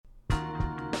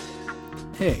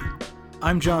Hey,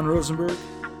 I'm John Rosenberg,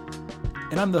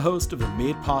 and I'm the host of the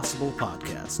Made Possible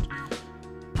podcast.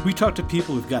 We talk to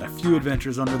people who've got a few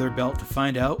adventures under their belt to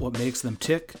find out what makes them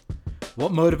tick,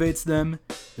 what motivates them,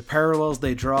 the parallels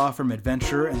they draw from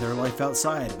adventure and their life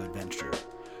outside of adventure.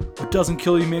 What doesn't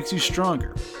kill you makes you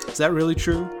stronger. Is that really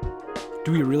true?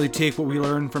 Do we really take what we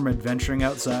learn from adventuring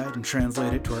outside and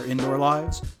translate it to our indoor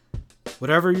lives?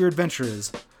 Whatever your adventure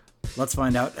is, let's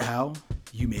find out how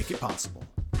you make it possible.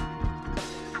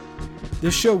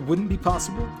 This show wouldn't be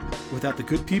possible without the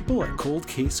good people at Cold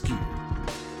Case Gear.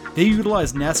 They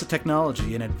utilize NASA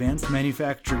technology and advanced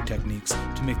manufacturing techniques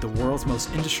to make the world's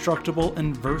most indestructible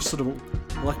and versatile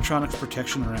electronics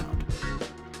protection around.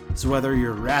 So whether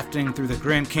you're rafting through the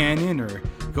Grand Canyon or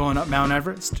going up Mount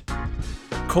Everest,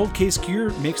 Cold Case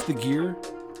Gear makes the gear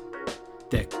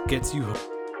that gets you hooked.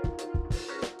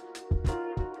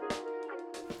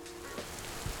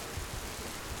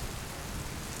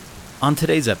 On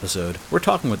today's episode, we're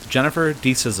talking with Jennifer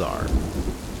DeCesare.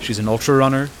 She's an ultra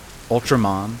runner, ultra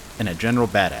mom, and a general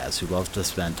badass who loves to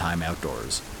spend time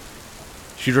outdoors.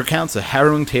 She recounts a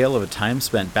harrowing tale of a time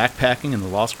spent backpacking in the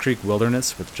Lost Creek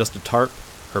wilderness with just a tarp,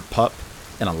 her pup,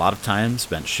 and a lot of time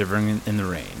spent shivering in the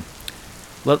rain.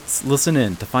 Let's listen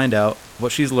in to find out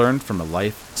what she's learned from a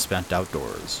life spent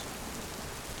outdoors.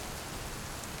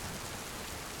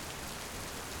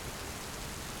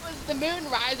 The moon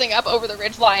rising up over the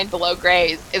ridgeline below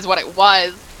Grays is what it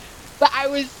was. But I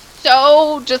was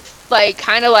so just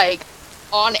kind of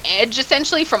on edge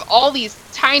essentially from all these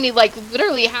tiny,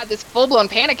 literally had this full-blown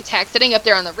panic attack sitting up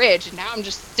there on the ridge. And now I'm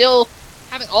just still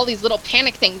having all these little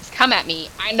panic things come at me.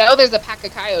 I know there's a pack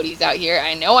of coyotes out here.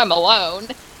 I know I'm alone.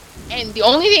 And the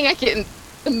only thing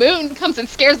the moon comes and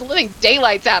scares the living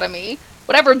daylights out of me.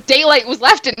 Whatever daylight was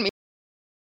left in me.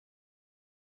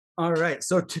 All right,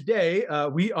 so today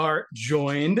we are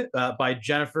joined by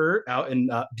Jennifer out in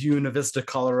Buena Vista,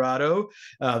 Colorado.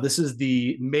 This is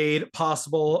the Made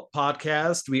Possible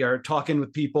podcast. We are talking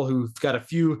with people who've got a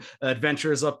few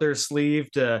adventures up their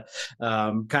sleeve to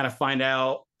kind of find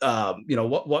out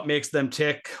what makes them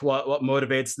tick, what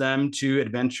motivates them to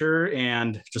adventure,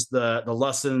 and just the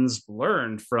lessons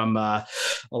learned from a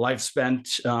life spent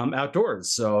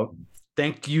outdoors. So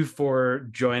thank you for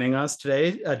joining us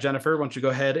today. Jennifer, why don't you go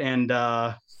ahead and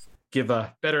give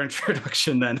a better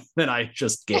introduction than I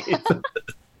just gave.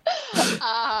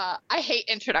 I hate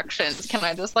introductions. Can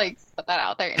I just put that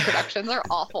out there? Introductions are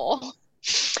awful.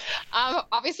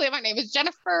 Obviously, my name is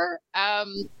Jennifer. I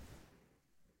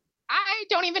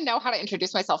don't even know how to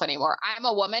introduce myself anymore. I'm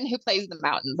a woman who plays in the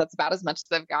mountains. That's about as much as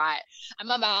I've got. I'm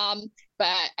a mom,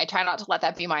 but I try not to let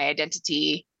that be my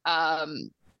identity.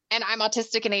 And I'm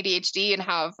autistic and ADHD and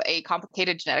have a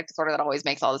complicated genetic disorder that always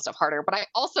makes all this stuff harder. But I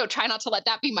also try not to let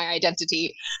that be my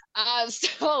identity.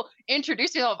 So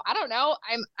introduce yourself. I don't know.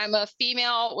 I'm a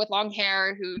female with long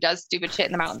hair who does stupid shit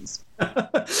in the mountains.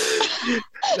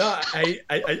 No,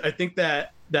 I think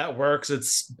that works.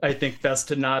 It's, I think, best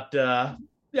to not to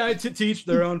each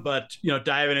their own. But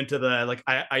diving into the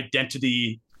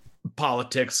identity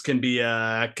politics can be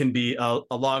a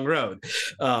long road.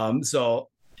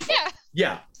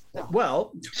 Yeah.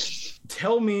 Well,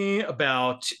 tell me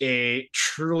about a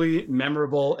truly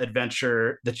memorable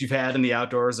adventure that you've had in the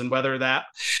outdoors, and whether that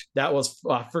was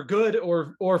for good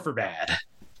or for bad.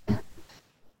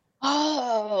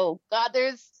 Oh God,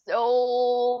 there's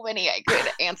so many I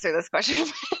could answer this question.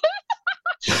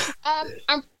 I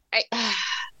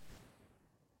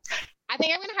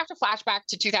think I'm gonna have to flash back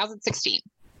to 2016.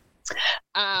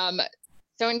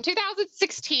 So in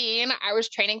 2016, I was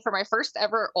training for my first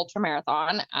ever ultra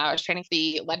marathon. I was training for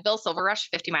the Leadville Silver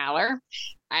Rush 50 miler.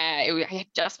 I had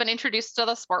just been introduced to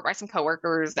the sport by some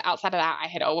coworkers. Outside of that, I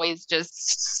had always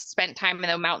just spent time in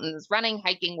the mountains, running,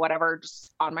 hiking, whatever,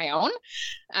 just on my own.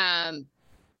 Had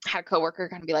a coworker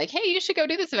kind of be like, "Hey, you should go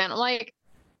do this event." I'm like,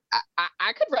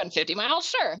 I could run 50 miles,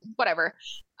 sure, whatever.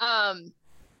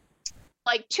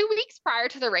 2 weeks prior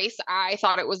to the race, I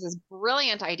thought it was this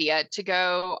brilliant idea to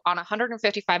go on a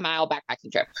 155-mile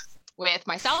backpacking trip with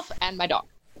myself and my dog.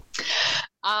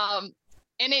 And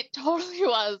it totally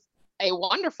was a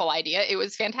wonderful idea. It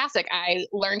was fantastic. I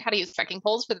learned how to use trekking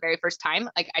poles for the very first time.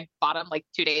 I bought them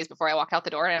 2 days before I walked out the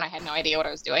door, and I had no idea what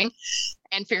I was doing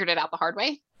and figured it out the hard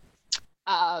way.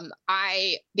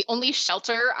 The only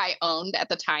shelter I owned at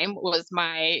the time was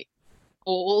my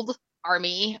old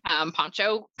army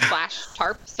poncho /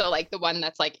 tarp. So the one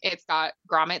that's it's got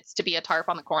grommets to be a tarp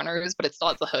on the corners, but it still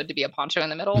has the hood to be a poncho in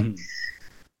the middle. Mm-hmm.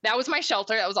 That was my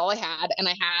shelter. That was all I had. And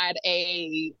I had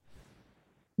a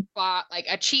bought like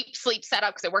a cheap sleep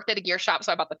setup because I worked at a gear shop.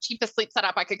 So I bought the cheapest sleep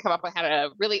setup I could come up with. Had a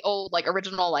really old, like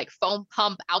original, like foam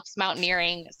pump Alps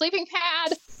mountaineering sleeping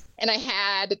pad. And I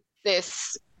had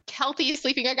this Kelty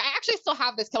sleeping bag. I actually still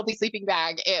have this Kelty sleeping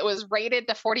bag. It was rated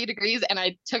to 40 degrees and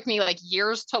it took me like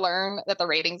years to learn that the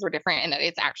ratings were different and that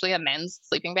it's actually a men's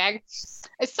sleeping bag.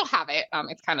 I still have it.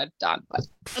 It's kind of done. But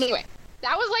anyway,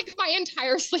 that was like my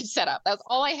entire sleep setup. That's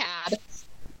all I had.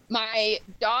 My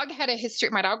dog had a history.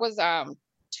 My dog was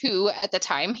 2 at the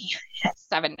time. He's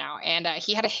 7 now. And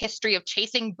he had a history of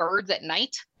chasing birds at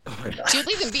night. Oh my God. He would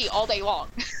leave them be all day long.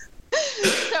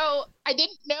 So I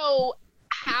didn't know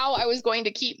how I was going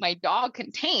to keep my dog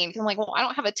contained. I'm like, well, I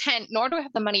don't have a tent, nor do I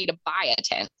have the money to buy a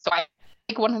tent. So I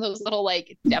like one of those little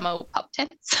like demo pup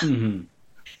tents. Mm-hmm.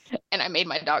 And I made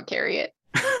my dog carry it.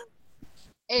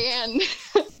 And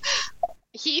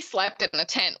he slept in a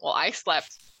tent while I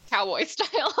slept cowboy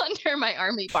style under my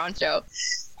army poncho.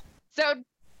 So,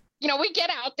 you know, we get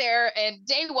out there and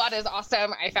day one is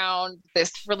awesome. I found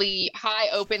this really high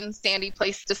open sandy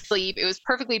place to sleep. It was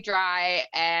perfectly dry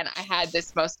and I had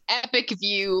this most epic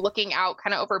view looking out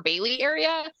kind of over Bailey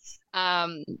area.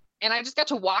 And I just got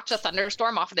to watch a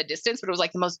thunderstorm off in the distance, but it was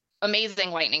like the most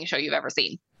amazing lightning show you've ever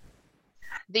seen.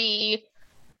 The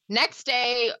next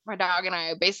day, my dog and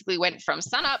I basically went from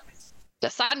sunup to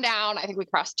sundown. I think we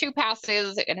crossed 2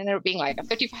 passes. It ended up being like a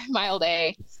 55-mile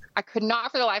day. I could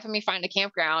not for the life of me find a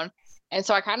campground. And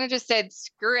so I kind of just said,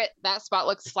 screw it. That spot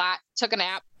looks flat. Took a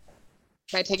nap.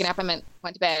 By take a nap, I meant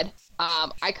went to bed.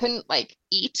 I couldn't like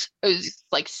eat. I was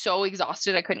like so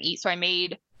exhausted. I couldn't eat. So I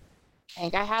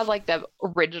think I had like the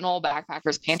original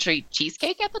Backpackers Pantry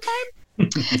cheesecake at the time.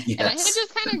 Yes. And I had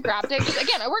just kind of grabbed it. 'Cause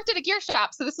again, I worked at a gear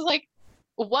shop. So this is like,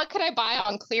 what could I buy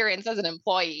on clearance as an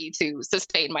employee to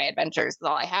sustain my adventures? Is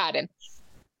all I had. And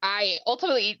I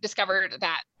ultimately discovered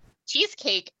that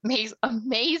cheesecake makes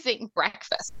amazing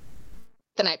breakfast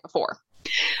the night before.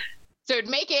 So to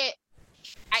make it,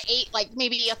 I ate like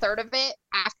maybe a third of it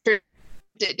after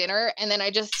dinner, and then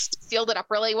I just sealed it up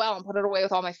really well and put it away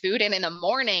with all my food. And in the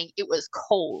morning, it was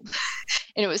cold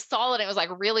and it was solid. And it was like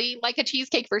really like a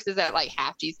cheesecake versus that like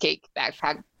half cheesecake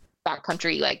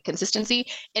backcountry like consistency.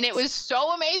 And it was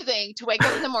so amazing to wake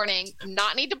up in the morning,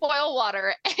 not need to boil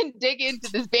water, and dig into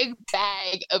this big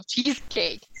bag of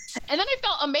cheesecake. And then I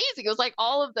felt amazing. It was like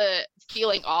all of the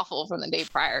feeling awful from the day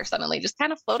prior suddenly just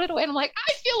kind of floated away. And I'm like,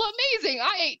 I feel amazing.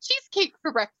 I ate cheesecake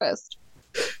for breakfast.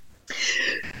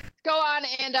 Go on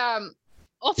and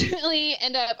ultimately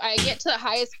I get to the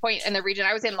highest point in the region.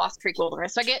 I was in Lost Creek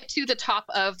Wilderness. So I get to the top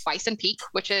of Bison Peak,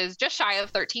 which is just shy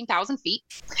of 13,000 feet.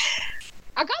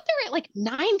 I got there at like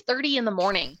 9:30 in the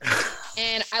morning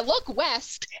and I look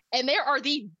west and there are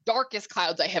the darkest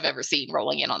clouds I have ever seen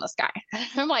rolling in on the sky. And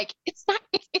I'm like, it's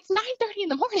 9:30 in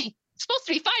the morning. It's supposed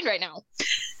to be fine right now.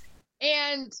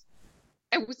 And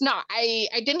I was not. I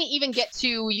didn't even get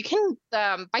to,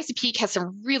 Bison Peak has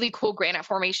some really cool granite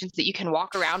formations that you can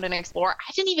walk around and explore.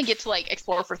 I didn't even get to like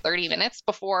explore for 30 minutes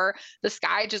before the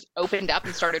sky just opened up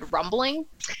and started rumbling.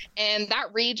 And that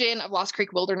region of Lost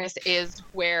Creek Wilderness is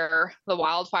where the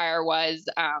wildfire was,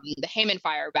 the Hayman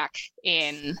fire back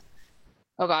in,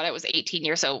 it was 18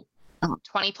 years, so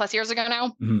 20 plus years ago now.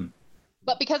 Mm-hmm.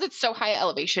 But because it's so high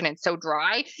elevation and so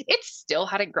dry, it still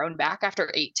hadn't grown back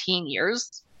after 18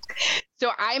 years.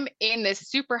 So I'm in this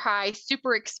super high,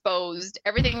 super exposed,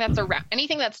 everything that's around,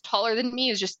 anything that's taller than me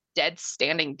is just dead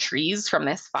standing trees from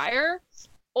this fire,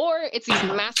 or it's these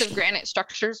massive granite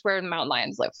structures where the mountain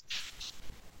lions live.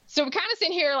 So I'm kind of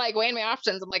sitting here like weighing my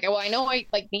options. I'm like, well, I know I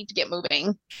like need to get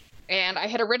moving. And I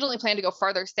had originally planned to go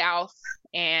farther south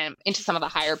and into some of the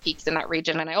higher peaks in that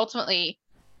region. And I ultimately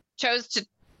chose to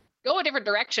go a different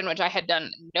direction, which I had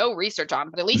done no research on,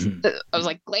 but at least I was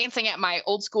like glancing at my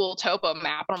old school topo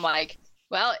map. And I'm like,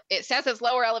 well, it says it's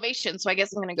lower elevation, so I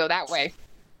guess I'm going to go that way.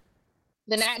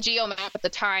 The Nat Geo map at the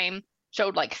time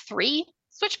showed like 3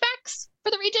 switchbacks for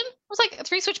the region. I was like,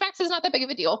 3 switchbacks is not that big of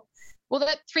a deal. Well,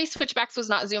 that 3 switchbacks was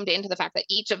not zoomed into the fact that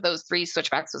each of those 3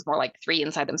 switchbacks was more like 3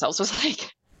 inside themselves. Was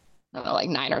like, I don't know, like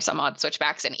 9 or some odd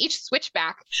switchbacks. And each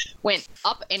switchback went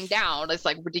up and down this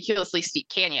like ridiculously steep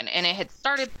canyon. And it had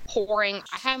started pouring.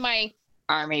 I had my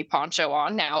army poncho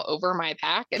on now over my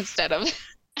pack instead of,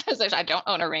 as I don't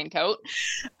own a raincoat.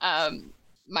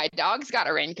 My dog's got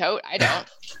a raincoat. I don't.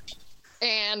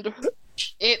 And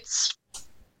it's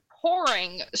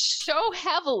pouring so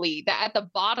heavily that at the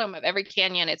bottom of every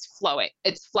canyon, it's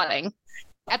flooding.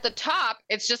 At the top,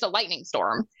 it's just a lightning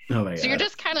storm. Oh my God. So you're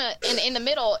just kind of in the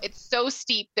middle. It's so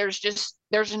steep. There's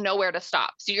nowhere to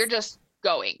stop. So you're just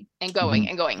going and going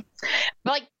and going.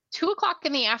 But like 2:00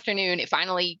 in the afternoon, it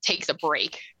finally takes a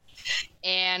break.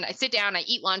 And I sit down, I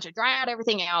eat lunch, I dry out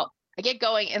everything out. I get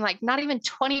going, and like not even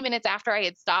 20 minutes after I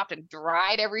had stopped and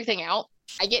dried everything out,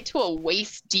 I get to a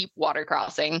waist deep water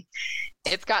crossing.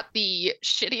 It's got the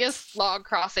shittiest log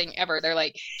crossing ever. They're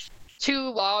like 2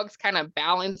 logs kind of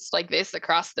balanced like this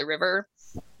across the river.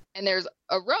 And there's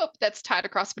a rope that's tied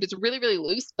across, but it's really, really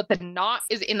loose. But the knot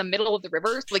is in the middle of the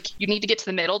river. So, like, you need to get to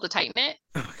the middle to tighten it.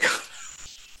 Oh my God.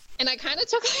 And I kind of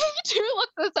took like 2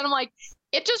 looks at this, and I'm like,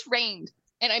 it just rained.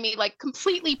 And I mean, like,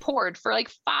 completely poured for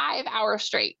like 5 hours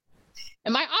straight.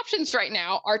 And my options right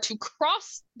now are to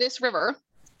cross this river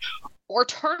or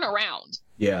turn around.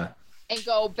 Yeah. And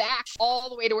go back all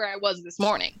the way to where I was this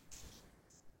morning.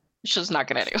 Which is not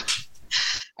going to do.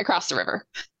 I crossed the river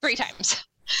 3 times.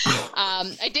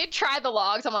 I did try the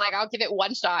logs. I'm like, I'll give it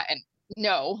one shot, and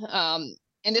no.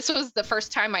 And this was the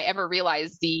first time I ever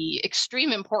realized the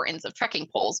extreme importance of trekking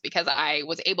poles, because I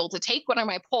was able to take one of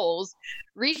my poles,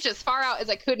 reach as far out as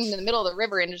I could in the middle of the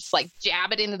river, and just like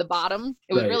jab it into the bottom.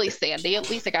 It was really sandy. At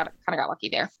least I kind of got lucky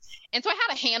there. And so I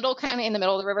had a handle kind of in the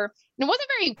middle of the river, and it wasn't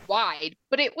very wide,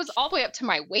 but it was all the way up to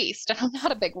my waist, and I'm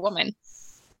not a big woman.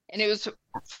 And it was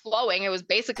flowing. It was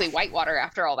basically whitewater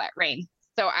after all that rain.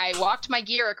 So I walked my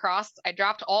gear across. I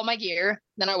dropped all my gear.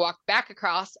 Then I walked back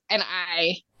across, and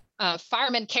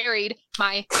fireman carried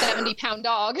my 70-pound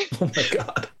dog Oh my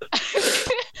God.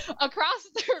 across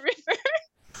the river.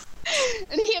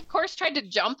 And he, of course, tried to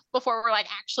jump before we're like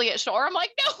actually at shore. I'm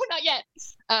like, no, not yet.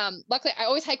 Luckily, I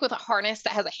always hike with a harness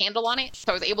that has a handle on it.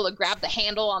 So I was able to grab the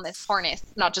handle on this harness,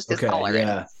 not just this collar.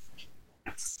 Yeah.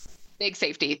 Big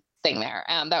safety thing there.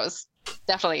 That was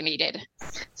definitely needed.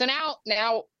 So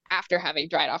now after having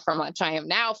dried off from lunch, I am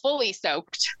now fully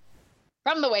soaked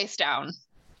from the waist down.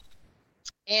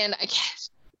 And I get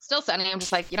still sunny. I'm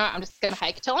just like, you know what? I'm just going to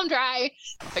hike till I'm dry.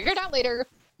 I'll figure it out later.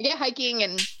 I get hiking,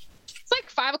 and it's like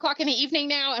 5 o'clock in the evening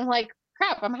now. And I'm like,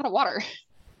 crap, I'm out of water.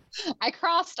 I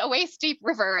crossed a waist deep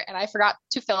river, and I forgot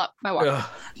to fill up my water.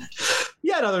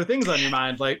 You had other things on your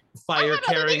mind, like fire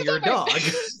carrying your dog.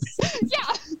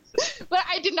 Yeah. But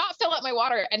I did not fill up my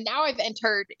water. And now I've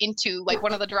entered into like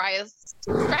one of the driest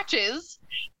stretches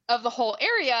of the whole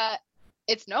area.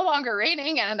 It's no longer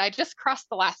raining, and I just crossed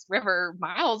the last river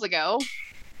miles ago.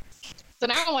 So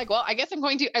now I'm like, well, I guess I'm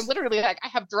literally like, I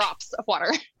have drops of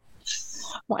water.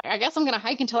 Well, I guess I'm going to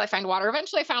hike until I find water.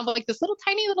 Eventually I found like this little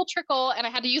tiny little trickle, and I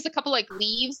had to use a couple like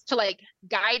leaves to like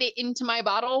guide it into my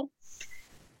bottle.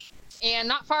 And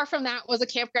not far from that was a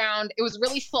campground. It was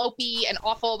really slopey and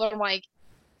awful, but I'm like,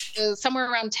 it was somewhere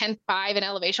around 10.5 in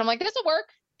elevation. I'm like, this will work.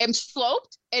 I'm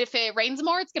sloped. And if it rains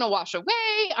more, it's going to wash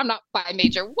away. I'm not by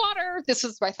major water. This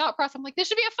is my thought process. I'm like, this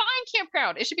should be a fine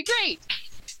campground. It should be great.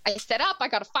 I set up. I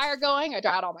got a fire going. I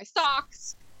dried all my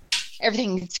socks.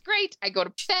 Everything's great. I go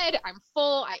to bed. I'm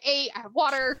full. I ate. I have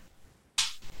water.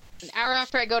 An hour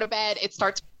after I go to bed, it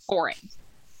starts pouring.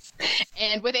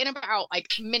 And within about like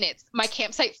minutes, my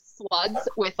campsite floods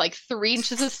with like 3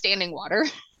 inches of standing water.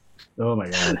 Oh my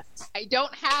God. I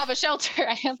don't have a shelter.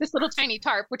 I have this little tiny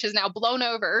tarp, which is now blown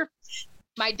over.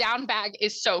 My down bag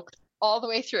is soaked all the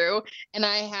way through. And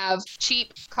I have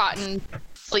cheap cotton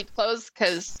sleep clothes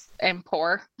because I'm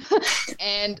poor.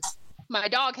 And my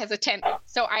dog has a tent.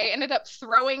 So I ended up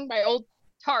throwing my old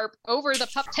tarp over the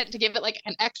pup tent to give it like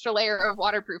an extra layer of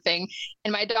waterproofing.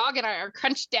 And my dog and I are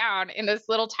crunched down in this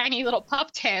little tiny little pup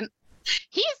tent.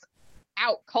 He's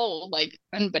out cold, like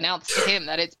unbeknownst to him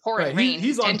that it's pouring rain.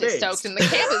 He's on tent is soaked and the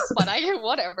camp is flooded.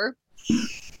 Whatever.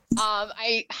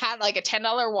 I had like a $10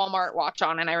 Walmart watch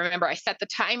on, and I remember I set the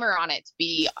timer on it to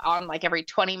be on like every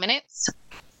 20 minutes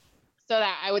so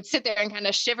that I would sit there and kind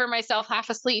of shiver myself half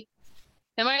asleep.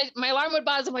 And my alarm would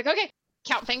buzz. I'm like, okay,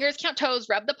 count fingers, count toes,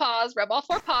 rub the paws, rub all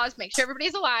 4 paws, make sure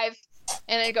everybody's alive,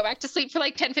 and then go back to sleep for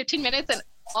like 10, 15 minutes and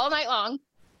all night long.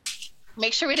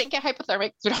 Make sure we didn't get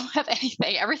hypothermic. We don't have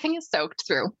anything. Everything is soaked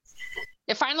through.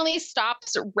 It finally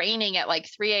stops raining at like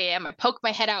 3 a.m. I poke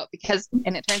my head out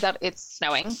and it turns out it's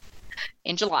snowing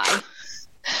in July.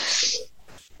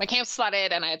 My camp's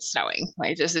flooded and it's snowing.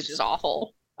 Like, this is just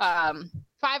awful. 5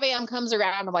 a.m. comes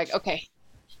around. I'm like, okay,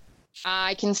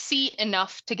 I can see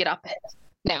enough to get up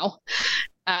now.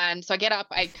 And so I get up.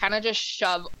 I kind of just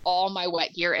shove all my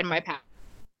wet gear in my pack.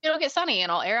 It'll get sunny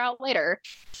and I'll air out later.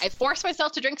 I forced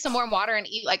myself to drink some warm water and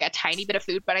eat like a tiny bit of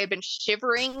food, but I had been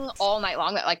shivering all night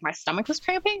long that like my stomach was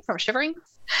cramping from shivering.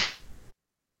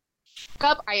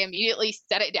 I immediately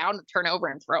set it down to turn over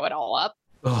and throw it all up.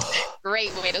 Oh.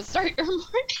 Great way to start your morning.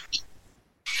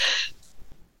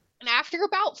 And after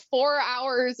about 4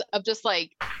 hours of just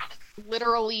like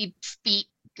literally feet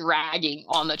dragging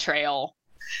on the trail,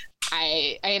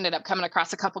 I ended up coming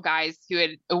across a couple guys who had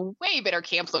a way better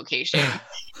camp location,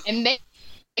 and they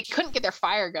couldn't get their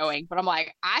fire going. But I'm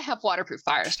like, I have waterproof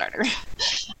fire starter.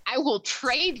 I will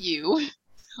trade you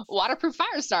waterproof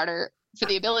fire starter for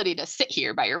the ability to sit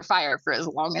here by your fire for as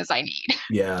long as I need.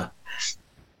 Yeah.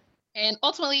 And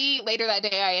ultimately, later that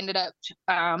day, I ended up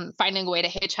finding a way to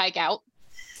hitchhike out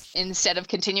instead of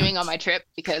continuing on my trip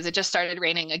because it just started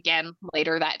raining again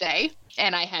later that day.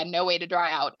 And I had no way to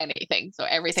dry out anything. So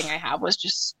everything I have was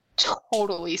just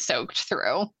totally soaked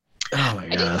through. Oh my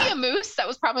God. I did see a moose. That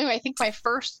was probably, I think, my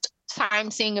first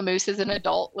time seeing a moose as an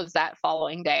adult was that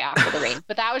following day after the rain.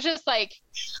 But that was just like,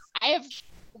 I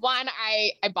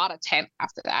bought a tent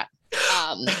after that.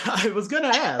 I was going to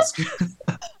ask.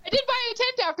 I did buy a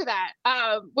tent after that,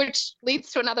 which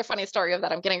leads to another funny story of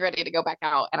that. I'm getting ready to go back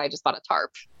out and I just bought a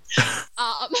tarp.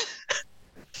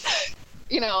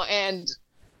 And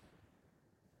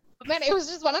man, it was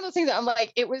just one of those things that I'm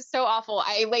like, it was so awful.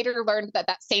 I later learned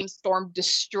that same storm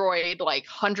destroyed like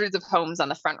hundreds of homes on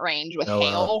the Front Range with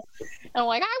hail. Wow. And I'm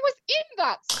like, I was in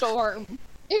that storm.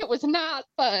 It was not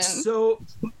fun. So,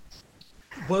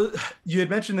 well, you had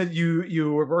mentioned that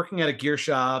you were working at a gear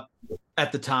shop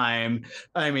at the time.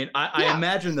 I mean, I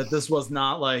imagine that this was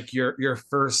not like your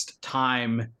first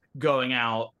time going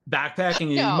out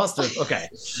backpacking. No. You must have. Okay.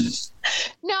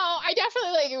 No, I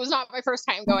definitely it was not my first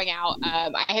time going out.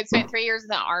 I had spent 3 years in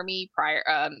the Army prior,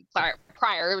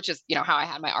 which is how I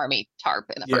had my Army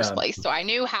tarp in the first place. So I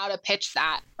knew how to pitch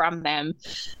that from them.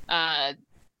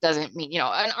 Doesn't mean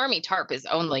an Army tarp is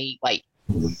only like,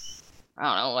 I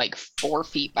don't know, like 4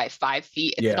 feet by 5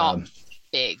 feet. It's not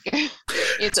big.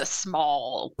 It's a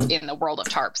small in the world of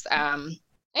tarps.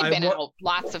 I've been out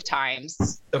lots of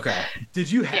times. Okay.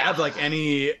 Did you have like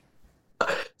any?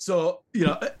 So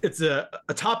it's a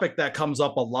topic that comes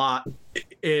up a lot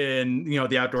in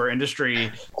the outdoor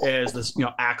industry is this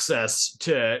access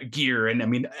to gear, and I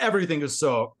mean everything is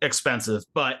so expensive.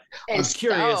 But I'm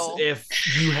curious if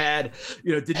you had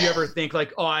did you ever think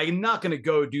like, oh, I'm not going to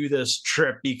go do this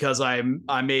trip because I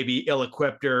may be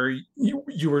ill-equipped, or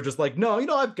you were just like, no,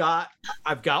 I've got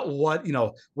what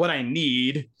I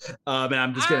need, and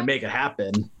I'm just going to make it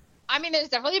happen. I mean, there's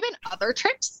definitely been other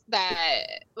trips that,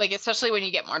 like, especially when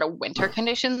you get more to winter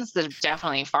conditions, they're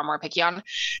definitely far more picky on.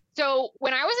 So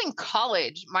when I was in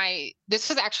college, this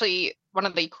was actually one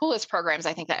of the coolest programs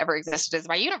I think that ever existed. Is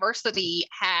my university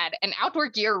had an outdoor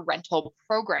gear rental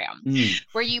program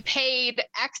where you paid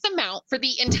X amount for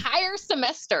the entire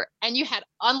semester and you had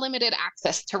unlimited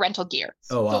access to rental gear.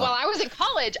 Oh, wow. So while I was in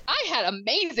college, I had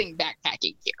amazing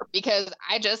backpacking gear because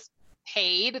I just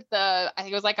paid I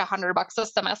think it was like $100 a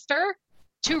semester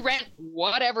to rent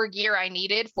whatever gear I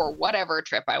needed for whatever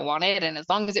trip I wanted. And as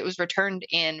long as it was returned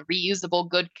in reusable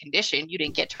good condition, you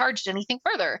didn't get charged anything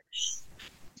further.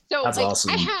 So that's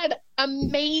awesome. I had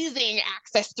amazing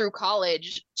access through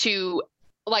college to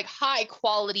like high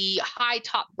quality, high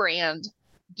top brand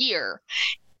gear.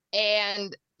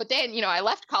 But then, I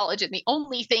left college and the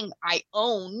only thing I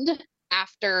owned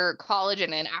after college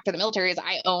and then after the military is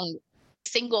I owned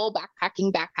single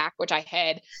backpacking backpack, which I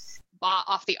had bought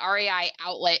off the REI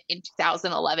outlet in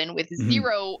 2011 with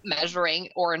zero measuring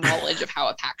or knowledge of how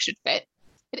a pack should fit.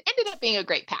 It ended up being a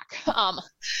great pack.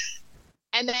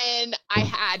 And then I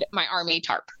had my Army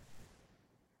tarp.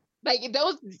 Like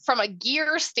those, from a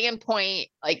gear standpoint,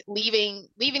 like leaving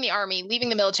the Army, leaving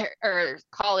the military or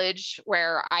college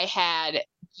where I had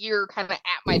gear kind of at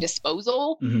my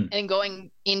disposal and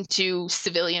going into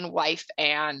civilian life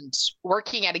and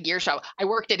working at a gear shop. I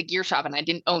worked at a gear shop and I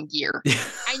didn't own gear.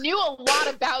 I knew a lot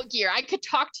about gear. I could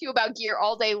talk to you about gear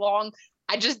all day long.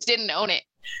 I just didn't own it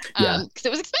because it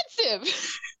was expensive.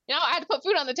 I had to put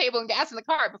food on the table and gas in the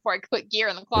car before I could put gear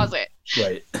in the closet.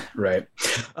 Right.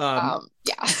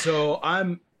 So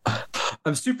I'm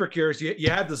super curious. You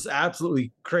had this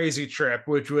absolutely crazy trip,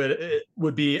 which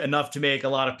would be enough to make a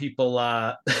lot of people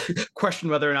question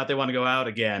whether or not they want to go out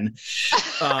again.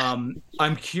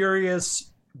 I'm curious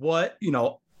what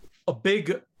a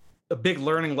big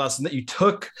learning lesson that you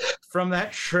took from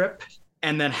that trip,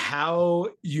 and then how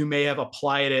you may have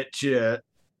applied it to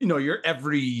your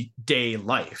everyday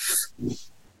life.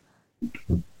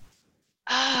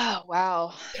 Oh,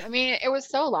 wow. I mean, it was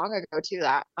so long ago too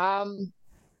that. I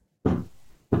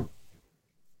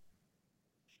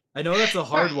know that's a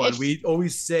hard one. We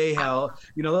always say how,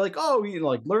 they're like, oh, we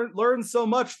learn so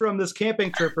much from this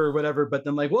camping trip or whatever. But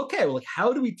then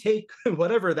how do we take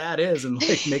whatever that is and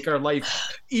make our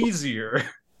life easier?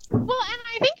 Well, and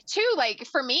I think too,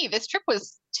 for me, this trip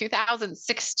was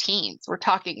 2016. So we're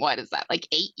talking, what is that, 8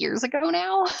 years ago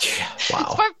now? Yeah,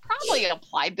 wow. So I've probably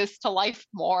applied this to life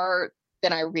more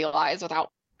than I realized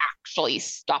without actually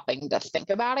stopping to think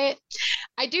about it.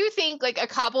 I do think a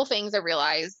couple things I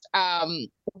realized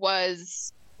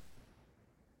was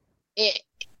it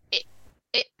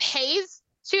pays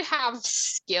to have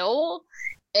skill,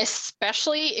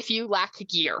 especially if you lack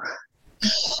gear.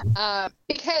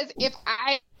 Because if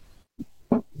I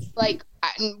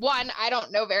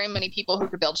don't know very many people who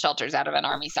could build shelters out of an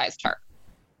army-sized tarp.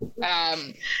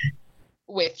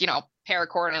 With,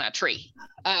 paracord and a tree.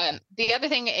 The other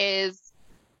thing is,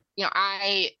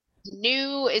 I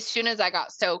knew as soon as I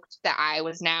got soaked that I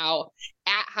was now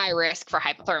at high risk for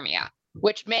hypothermia,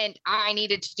 which meant I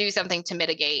needed to do something to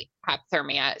mitigate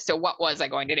hypothermia. So what was I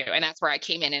going to do? And that's where I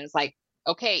came in and it's like,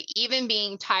 okay, even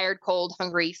being tired, cold,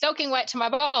 hungry, soaking wet to my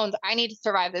bones, I need to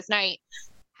survive this night.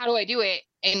 How do I do it?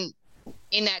 And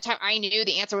in that time, I knew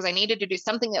the answer was I needed to do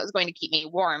something that was going to keep me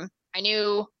warm. I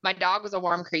knew my dog was a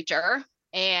warm creature,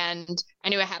 and I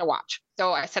knew I had a watch.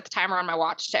 So I set the timer on my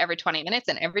watch to every 20 minutes,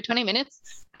 and every 20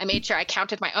 minutes, I made sure I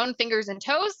counted my own fingers and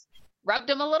toes, rubbed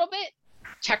them a little bit,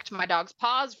 checked my dog's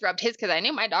paws, rubbed his, because I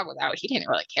knew my dog was out. He didn't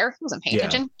really care. He wasn't paying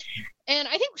attention. And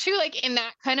I think too, like in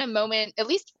that kind of moment, at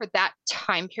least for that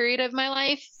time period of my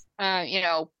life,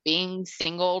 being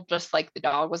single, just like the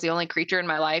dog was the only creature in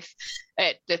my life,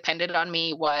 it depended on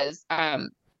me, was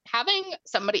having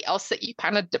somebody else that you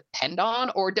kind of depend on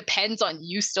or depends on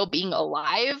you still being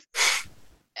alive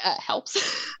helps.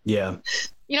 Yeah.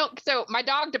 So my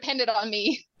dog depended on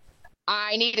me.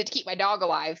 I needed to keep my dog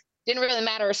alive. Didn't really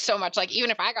matter so much. Like,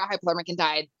 even if I got hypothermic and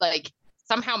died, like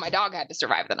somehow my dog had to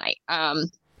survive the night.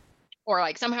 Or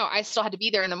like somehow I still had to be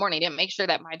there in the morning to make sure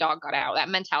that my dog got out. That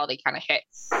mentality kind of hit.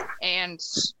 And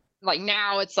like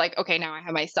now it's like, okay, now I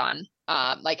have my son.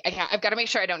 I've got to make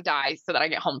sure I don't die so that I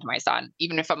get home to my son,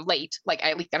 even if I'm late. Like,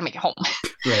 I at least got to make it home.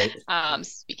 Right.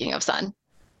 Speaking of son,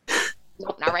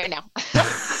 nope, not right now.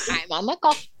 I'm on the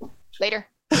call later.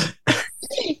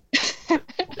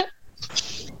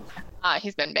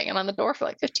 He's been banging on the door for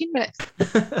like 15 minutes.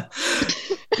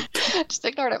 Just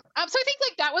ignored him. So I think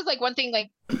like that was like one thing, like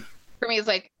for me, is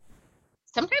like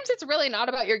sometimes it's really not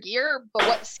about your gear, but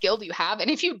what skill do you have? And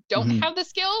if you don't have the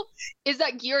skill, is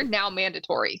that gear now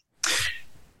mandatory?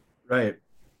 Right.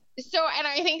 So, and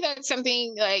I think that's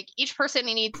something like each person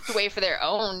needs to weigh for their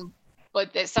own,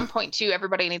 but at some point too,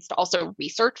 everybody needs to also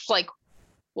research like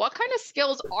what kind of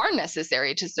skills are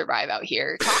necessary to survive out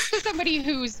here. Talk to somebody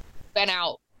who's been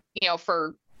out,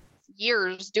 for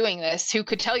years doing this, who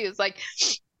could tell you, it's like,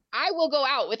 I will go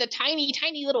out with a tiny,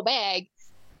 tiny little bag.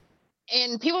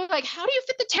 And people are like, how do you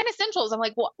fit the 10 essentials? I'm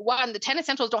like, well, one, the 10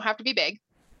 essentials don't have to be big.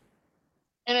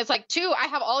 And it's like, two, I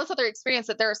have all this other experience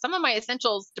that there are some of my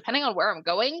essentials, depending on where I'm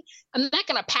going, I'm not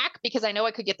going to pack because I know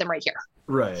I could get them right here.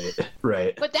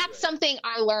 Right. But that's something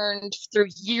I learned through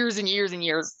years and years and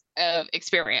years of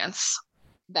experience,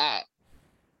 that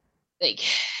like,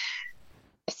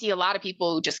 I see a lot of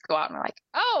people who just go out and are like,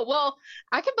 oh, well,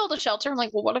 I can build a shelter. I'm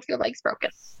like, well, what if your leg's broken?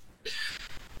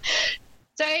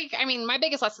 So, I mean, my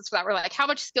biggest lessons for that were like, how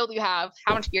much skill do you have?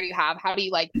 How much gear do you have? How do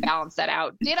you like balance that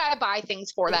out? Did I buy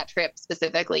things for that trip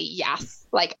specifically? Yes.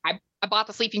 Like I bought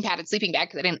the sleeping pad and sleeping bag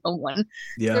because I didn't own one.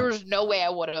 Yeah. There was no way I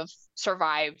would have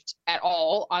survived at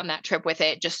all on that trip with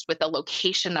it, just with the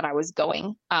location that I was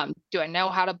going. Do I know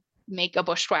how to make a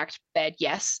bushwhacked bed?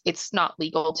 Yes. It's not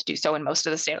legal to do so in most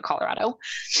of the state of Colorado.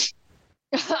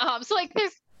 So like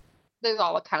there's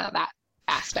all kind of that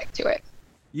aspect to it.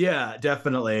 Yeah,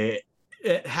 definitely.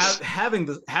 Having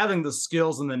the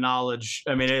skills and the knowledge,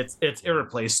 I mean, it's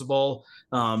irreplaceable.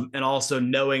 And also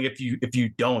knowing if you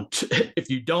don't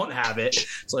have it.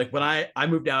 It's like when I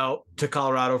moved out to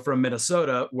Colorado from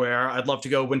Minnesota, where I'd love to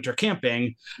go winter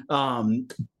camping,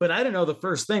 but I didn't know the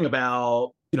first thing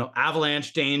about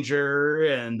avalanche danger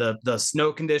and the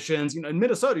snow conditions. In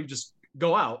Minnesota, you just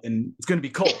go out and it's going to be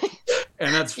cold,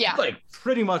 and that's like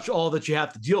pretty much all that you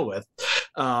have to deal with.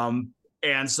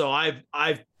 And so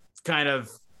I've kind of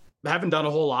haven't done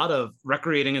a whole lot of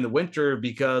recreating in the winter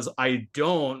because I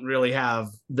don't really have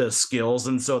the skills.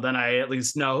 And so then I at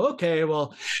least know, okay,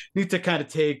 well, need to kind of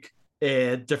take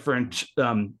a different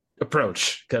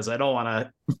approach because I don't want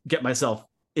to get myself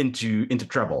into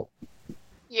trouble.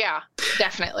 Yeah,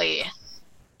 definitely.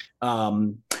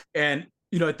 And,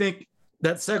 I think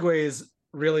that segues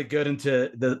really good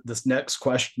into this next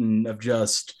question of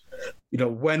just,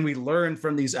 when we learn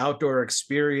from these outdoor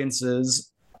experiences,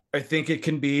 I think it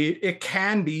can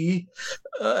be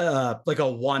like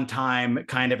a one-time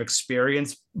kind of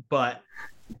experience, but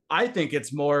I think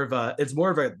it's more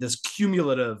of this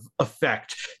cumulative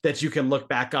effect that you can look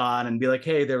back on and be like,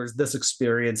 hey, there was this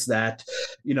experience that,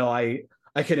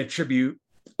 I can attribute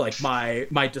like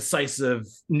my decisive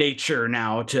nature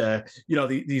now to,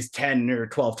 these 10 or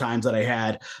 12 times that I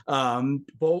had.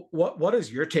 But what is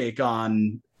your take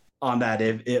on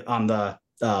that? On the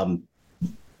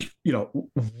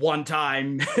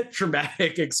one-time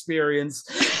traumatic experience,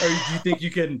 or do you think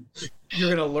you're going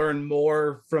to learn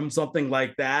more from something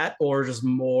like that, or just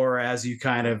more as you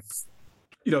kind of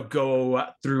go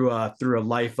through a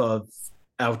life of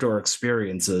outdoor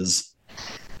experiences?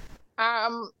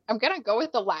 I'm gonna go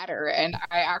with the latter, and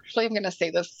I actually am gonna say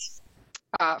this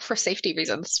for safety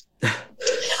reasons.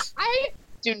 I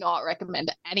do not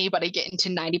recommend anybody get into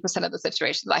 90% of the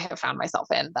situations I have found myself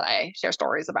in that I share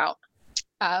stories about.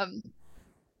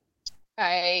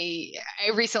 I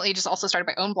recently just also started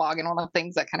my own blog, and one of the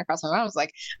things that kind of crossed my mind was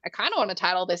like, I kind of want to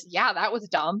title this, "Yeah, that was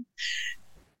dumb,"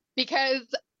 because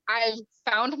I've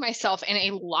found myself in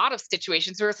a lot of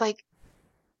situations where it's like,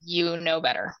 you know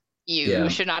better. You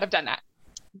should not have done that.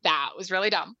 That was really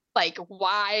dumb. Like,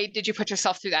 why did you put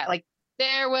yourself through that? Like,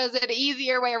 there was an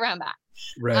easier way around that.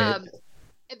 Right.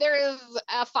 There is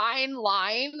a fine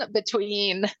line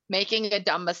between making a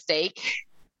dumb mistake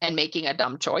and making a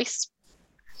dumb choice.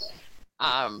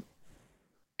 And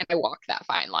I walk that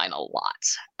fine line a lot.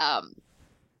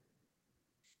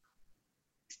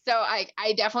 So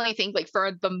I definitely think, like,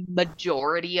 for the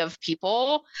majority of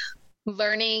people,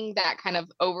 learning that kind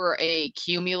of over a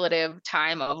cumulative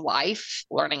time of life,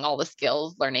 learning all the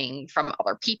skills, learning from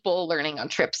other people, learning on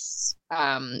trips,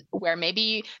 where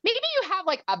maybe you have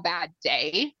like a bad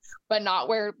day, but not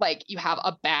where like you have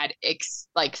a bad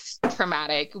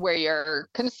traumatic where you're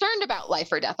concerned about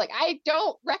life or death. Like, I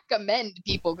don't recommend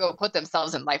people go put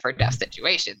themselves in life or death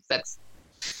situations. That's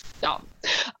dumb.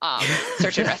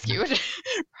 Search and rescue would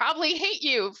probably hate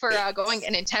you for going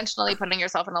and intentionally putting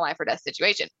yourself in a life or death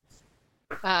situation.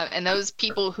 And those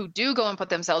people who do go and put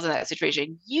themselves in that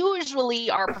situation usually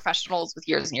are professionals with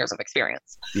years and years of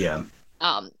experience. Yeah.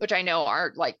 Which I know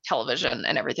our like television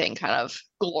and everything kind of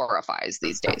glorifies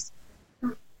these days.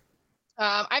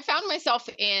 I found myself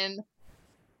in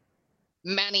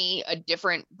a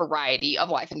different variety of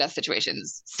life and death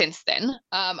situations since then.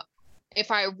 If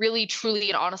I really, truly,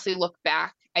 and honestly look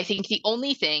back, I think the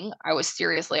only thing I was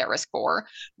seriously at risk for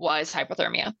was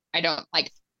hypothermia.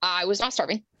 I was not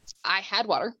starving. I had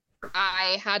water.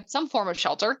 I had some form of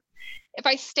shelter. If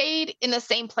I stayed in the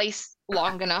same place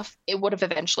long enough, it would have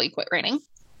eventually quit raining.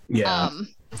 Yeah.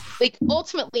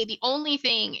 Ultimately, the only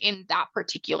thing in that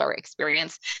particular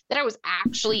experience that I was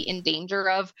actually in danger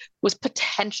of was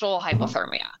potential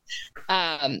hypothermia.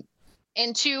 And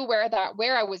two, where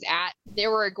I was at,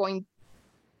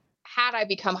 had I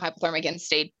become hypothermic and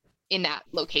stayed in that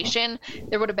location,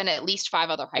 there would have been at least 5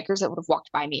 other hikers that would have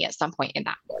walked by me at some point in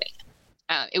that morning.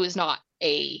 It was not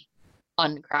a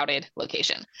uncrowded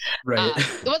location. Right.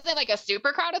 It wasn't like a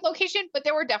super crowded location, but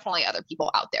there were definitely other people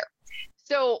out there.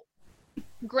 So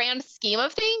grand scheme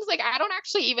of things, like, I don't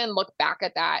actually even look back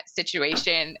at that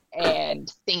situation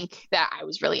and think that I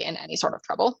was really in any sort of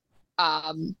trouble.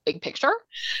 Big picture.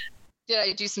 Did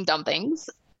I do some dumb things?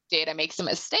 Did I make some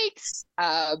mistakes?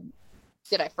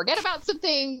 Did I forget about some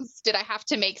things? Did I have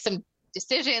to make some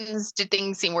decisions? Did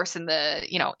things seem worse in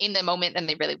the moment than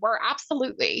they really were?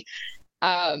 Absolutely.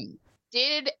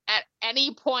 Did at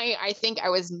any point I think I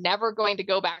was never going to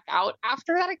go back out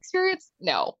after that experience?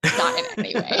 No, not in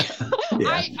any way.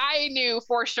 Yeah. I knew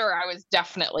for sure I was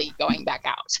definitely going back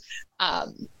out.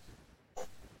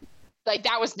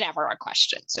 That was never a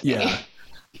question to me. Yeah.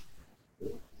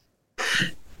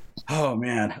 Oh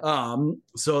man.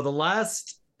 So the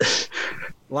last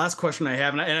question I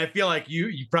have, and I feel like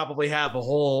you probably have a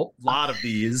whole lot of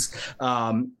these,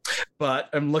 but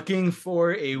I'm looking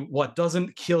for a "what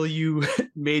doesn't kill you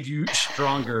made you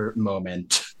stronger"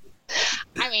 moment.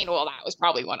 I mean, well, that was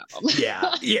probably one of them.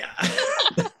 Yeah.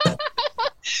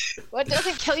 What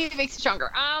doesn't kill you makes you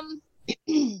stronger.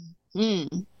 And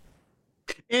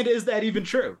is that even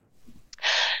true?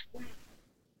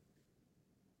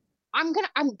 I'm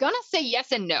gonna say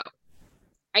yes and no.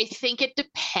 I think it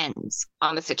depends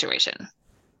on the situation,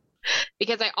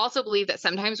 because I also believe that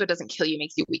sometimes what doesn't kill you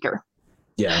makes you weaker.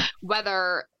 Yeah.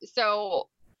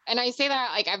 And I say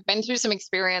that, like, I've been through some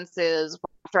experiences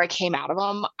after I came out of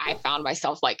them, I found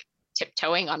myself like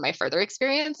tiptoeing on my further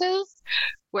experiences.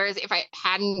 Whereas if I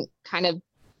hadn't kind of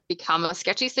become a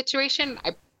sketchy situation,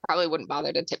 I probably wouldn't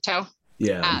bother to tiptoe.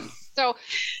 Yeah.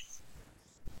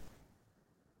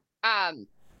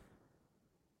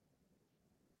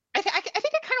 I think I kind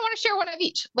of want to share one of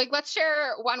each. Like, let's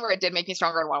share one where it did make me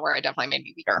stronger and one where it definitely made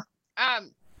me weaker. We're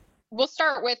going to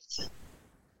start with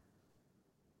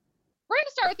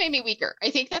made me weaker. I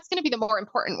think that's going to be the more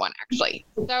important one, actually.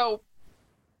 So,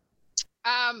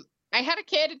 I had a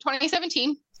kid in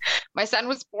 2017. My son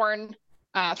was born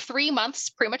 3 months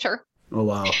premature. Oh,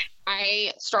 wow.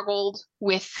 I struggled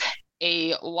with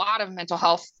a lot of mental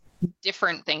health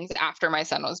different things after my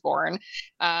son was born.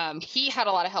 He had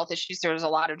a lot of health issues. There was a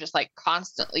lot of just like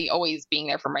constantly always being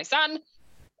there for my son.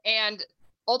 And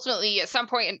ultimately at some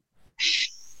point,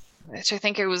 which I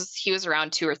think he was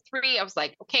around 2 or 3, I was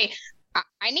like, okay,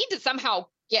 I need to somehow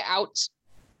get out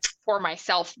for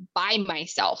myself by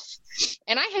myself.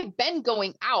 And I have been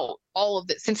going out all of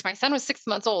this since my son was 6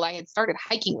 months old. I had started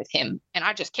hiking with him and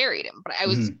I just carried him, but I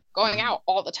was going out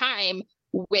all the time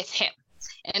with him.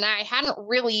 And I hadn't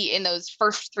really in those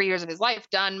first 3 years of his life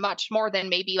done much more than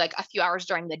maybe like a few hours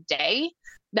during the day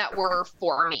that were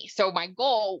for me. So my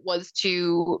goal was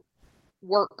to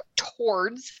work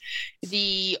towards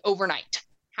the overnight.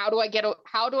 How do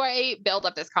I build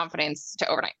up this confidence to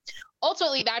overnight?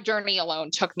 Ultimately, that journey alone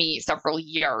took me several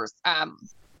years.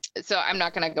 So I'm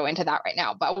not going to go into that right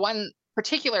now. But one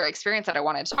particular experience that I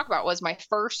wanted to talk about was my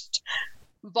first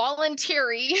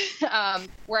voluntary,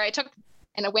 where I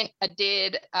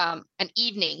did an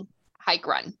evening hike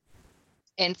run.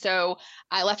 And so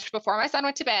I left before my son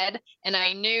went to bed, and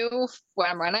I knew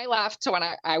when I left, when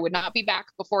I would not be back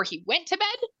before he went to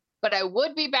bed, but I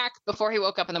would be back before he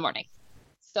woke up in the morning.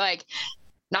 So like,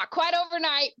 not quite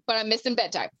overnight, but I'm missing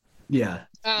bedtime. Yeah.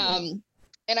 And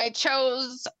I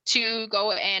chose to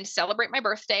go and celebrate my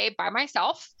birthday by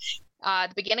myself at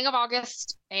the beginning of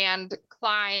August and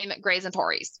climb Grays and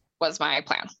Torreys was my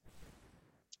plan.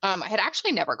 I had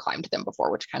actually never climbed them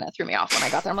before, which kind of threw me off when I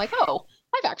got there. I'm like, oh,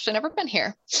 I've actually never been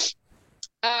here.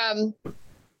 I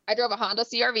drove a Honda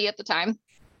CRV at the time,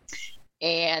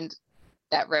 and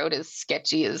that road is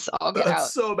sketchy as all get out.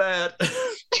 That's so bad.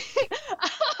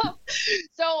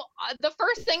 So the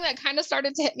first thing that kind of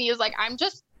started to hit me is like, I'm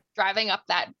just driving up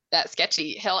that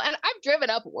sketchy hill, and I've driven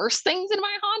up worse things in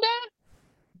my Honda,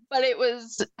 but it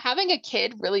was having a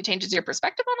kid really changes your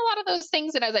perspective on a lot of those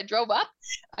things. And as I drove up,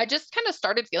 I just kind of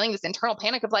started feeling this internal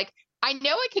panic of like, I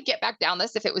know I could get back down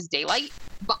this if it was daylight,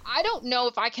 but I don't know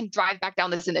if I can drive back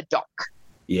down this in the dark.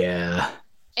 Yeah.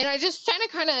 And I just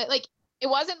kind of like, it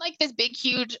wasn't like this big,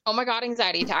 huge, oh my God,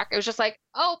 anxiety attack. It was just like,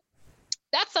 oh,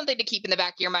 that's something to keep in the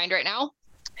back of your mind right now.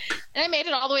 And I made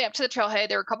it all the way up to the trailhead.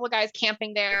 There were a couple of guys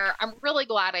camping there. I'm really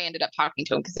glad I ended up talking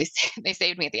to them because they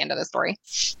saved me at the end of the story.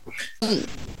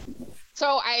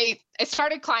 So I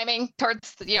started climbing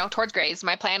towards Grays.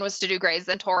 My plan was to do Grays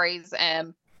and Torreys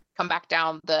and come back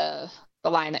down the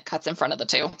line that cuts in front of the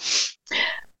two.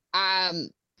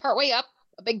 Partway up,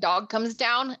 a big dog comes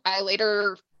down. I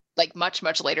later, like much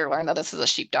later, learned that this is a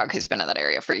sheepdog who's been in that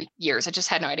area for years. I just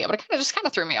had no idea, but it kind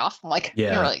of threw me off. I'm like, I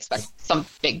didn't really expect some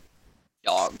big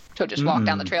dog to just walk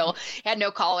down the trail. He had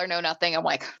no collar, no nothing. I'm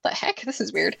like, the heck, this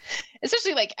is weird.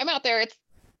 Especially like I'm out there.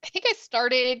 I think I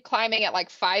started climbing at like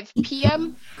 5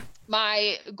 p.m.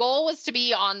 My goal was to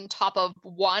be on top of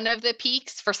one of the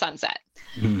peaks for sunset.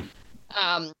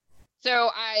 So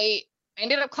I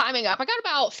ended up climbing up. I got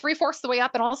about 3/4 of the way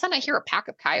up, and all of a sudden I hear a pack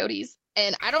of coyotes.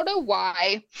 And I don't know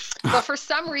why, but for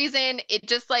some reason, it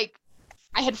just like,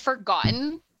 I had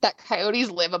forgotten that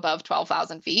coyotes live above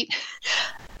 12,000 feet.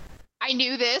 I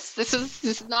knew this. This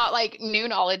is not like new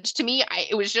knowledge to me.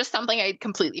 It was just something I'd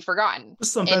completely forgotten.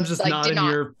 Sometimes just like, not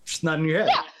in your head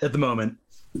at the moment.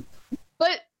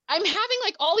 But I'm having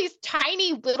like all these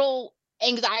tiny little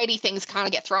anxiety things kind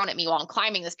of get thrown at me while I'm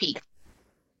climbing this peak.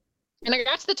 And I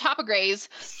got to the top of Grays.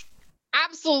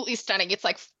 Absolutely stunning. It's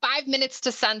like 5 minutes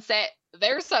to sunset.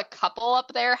 There's a couple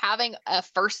up there having a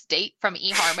first date from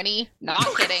eHarmony. Not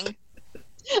kidding.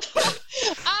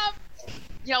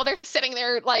 They're sitting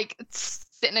there like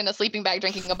sitting in a sleeping bag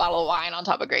drinking a bottle of wine on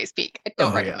top of Grays Peak. I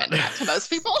don't recommend that to most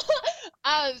people.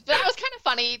 But that was kind of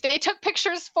funny. They took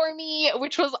pictures for me,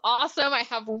 which was awesome. I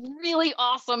have really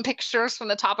awesome pictures from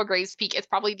the top of Grays Peak. It's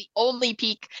probably the only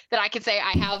peak that I could say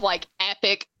I have like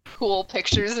epic, cool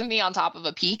pictures of me on top of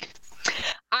a peak.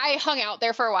 I hung out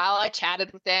there for a while. I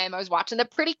chatted with them. I was watching the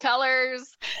pretty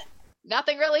colors.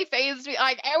 Nothing really fazed me.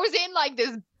 Like I was in like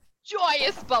this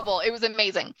joyous bubble. It was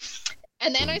amazing.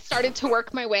 And then I started to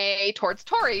work my way towards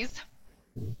Torreys.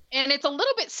 And it's a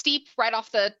little bit steep right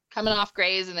off coming off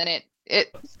Grays, and then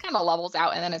it kind of levels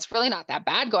out, and then it's really not that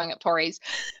bad going up Torreys.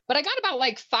 But I got about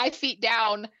like 5 feet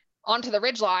down onto the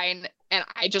ridgeline, and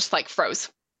I just like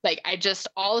froze. Like I just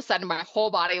all of a sudden my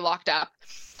whole body locked up.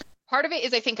 Part of it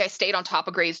is I think I stayed on top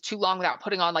of Grays too long without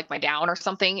putting on like my down or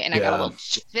something, and I got a little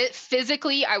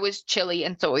physically I was chilly,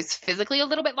 and so I was physically a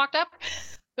little bit locked up.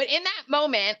 But in that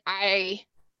moment, I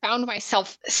found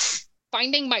myself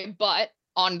finding my butt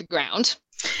on the ground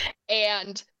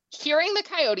and hearing the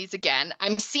coyotes again.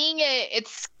 I'm seeing it.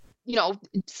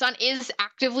 sun is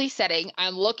actively setting.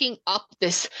 I'm looking up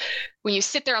this. When you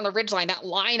sit there on the ridgeline, that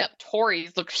line up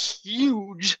Torreys looks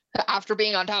huge after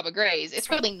being on top of Grays. It's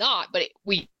really not, but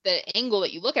the angle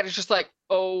that you look at is just like,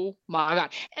 oh my God.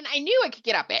 And I knew I could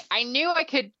get up it. I knew I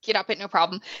could get up it, no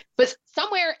problem. But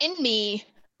somewhere in me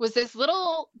was this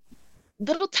little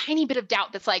tiny bit of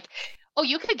doubt that's like, oh,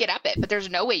 you could get up it, but there's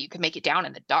no way you could make it down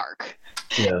in the dark.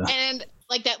 Yeah. And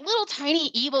like that little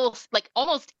tiny evil, like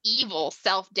almost evil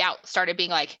self-doubt started being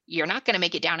like, you're not going to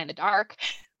make it down in the dark,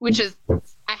 which is,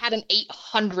 I had an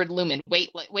 800 lumen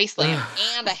waist lamp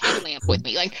and a headlamp with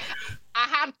me. Like I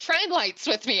had train lights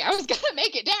with me. I was going to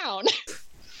make it down.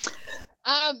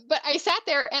 But I sat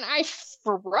there and I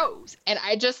froze, and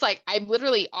I just like, I'm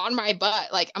literally on my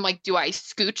butt. Like, I'm like, do I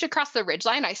scooch across the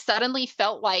ridgeline? I suddenly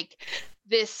felt like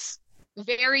this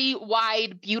very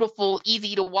wide, beautiful,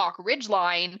 easy to walk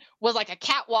ridgeline was like a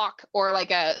catwalk or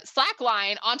like a slack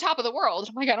line on top of the world.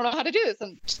 I'm like, I don't know how to do this.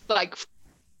 And just like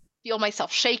feel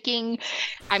myself shaking.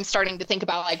 I'm starting to think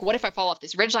about like, what if I fall off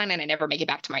this ridgeline and I never make it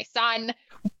back to my son?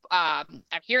 I'm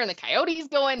hearing the coyotes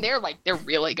going. They're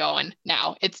really going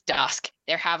now. It's dusk.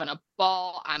 They're having a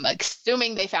ball. I'm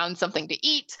assuming they found something to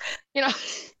eat,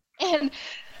 and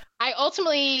I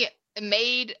ultimately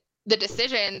made the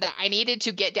decision that I needed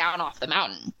to get down off the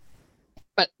mountain.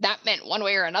 But that meant one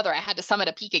way or another, I had to summit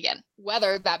a peak again,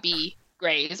 whether that be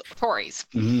Grays or Torreys.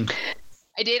 Mm-hmm.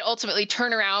 I did ultimately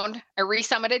turn around. I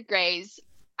resummited Grays.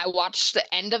 I watched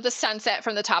the end of the sunset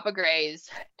from the top of Grays.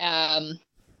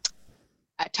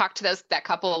 I talked to that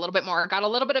couple a little bit more, got a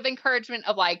little bit of encouragement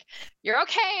of like, you're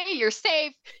okay, you're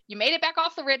safe, you made it back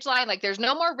off the ridge line, like there's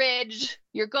no more ridge,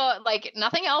 you're good, like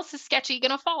nothing else is sketchy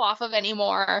gonna fall off of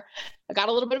anymore. I got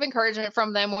a little bit of encouragement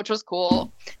from them, which was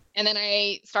cool. And then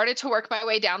I started to work my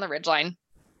way down the ridge line.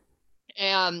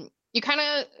 And you kind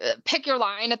of pick your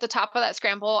line at the top of that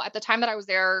scramble. At the time that I was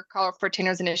there, Colorado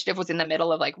Frontier's Initiative was in the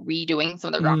middle of like redoing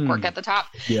some of the rock work at the top.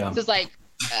 Yeah. So it's like,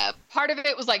 part of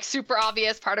it was like super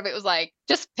obvious. Part of it was like,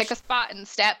 just pick a spot and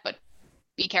step, but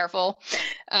be careful.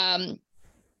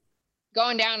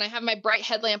 Going down, I have my bright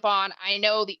headlamp on. I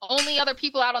know the only other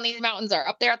people out on these mountains are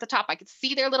up there at the top. I could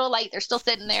see their little light. They're still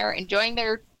sitting there enjoying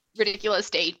their ridiculous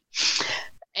state.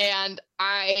 And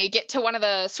I get to one of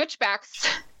the switchbacks,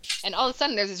 and all of a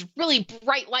sudden there's this really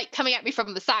bright light coming at me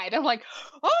from the side. I'm like,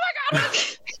 oh my God,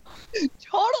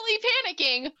 totally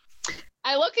panicking.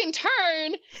 I look and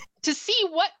turn to see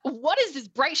what is this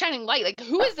bright shining light? Like,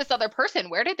 who is this other person?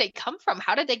 Where did they come from?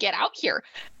 How did they get out here?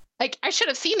 Like, I should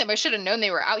have seen them. I should have known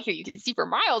they were out here. You can see for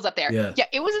miles up there. Yeah,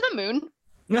 it was the moon.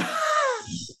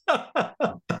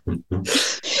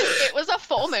 It was a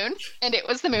full moon, and it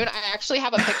was the moon. I actually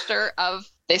have a picture of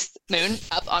this moon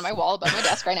up on my wall above my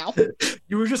desk right now.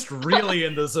 You were just really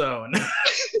in the zone.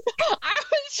 I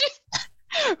was just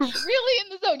really in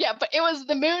the zone. Yeah, but it was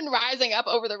the moon rising up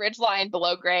over the ridgeline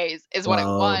below Grays is what it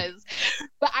was.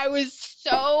 But I was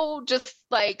so just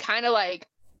like kind of like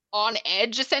on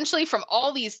edge essentially from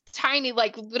all these tiny,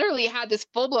 like literally had this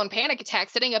full-blown panic attack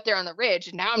sitting up there on the ridge,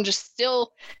 and now I'm just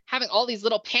still having all these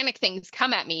little panic things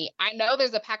come at me. I know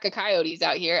there's a pack of coyotes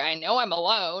out here. I know I'm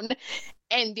alone,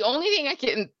 and the only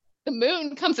thing the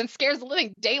moon comes and scares the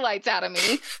living daylights out of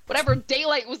me. Whatever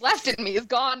daylight was left in me is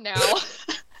gone now.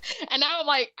 And now I'm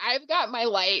like, I've got my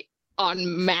light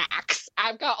on max.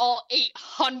 I've got all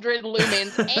 800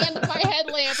 lumens and my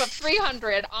headlamp of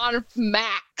 300 on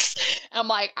max. And I'm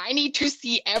like, I need to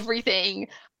see everything.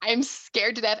 I'm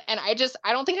scared to death. And I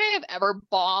don't think I have ever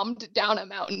bombed down a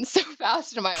mountain so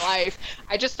fast in my life.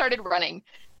 I just started running.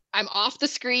 I'm off the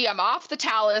scree. I'm off the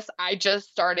talus. I just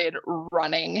started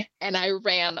running, and I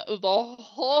ran the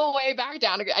whole way back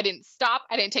down. I didn't stop.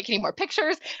 I didn't take any more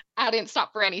pictures. I didn't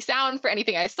stop for any sound, for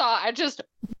anything I saw. I just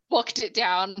booked it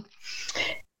down.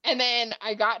 And then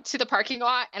I got to the parking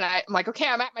lot, and I'm like, okay,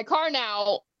 I'm at my car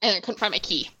now. And I couldn't find my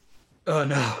key. Oh,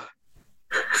 no.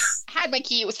 I had my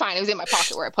key. It was fine. It was in my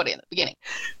pocket where I put it in the beginning.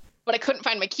 But I couldn't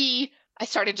find my key. I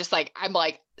started just like, I'm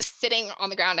like sitting on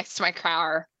the ground next to my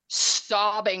car,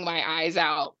 sobbing my eyes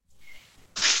out,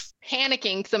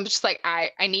 panicking because I'm just like, I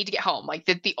need to get home. Like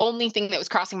the only thing that was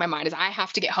crossing my mind is I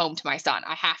have to get home to my son.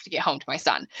 I have to get home to my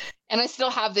son. And I still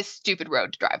have this stupid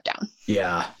road to drive down.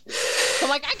 Yeah. So I'm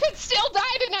like, I could still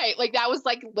die tonight. Like that was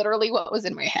like literally what was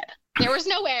in my head. There was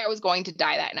no way I was going to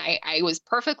die that night. I was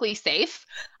perfectly safe.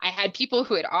 I had people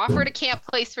who had offered a camp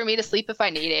place for me to sleep if I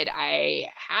needed. I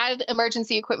had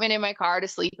emergency equipment in my car to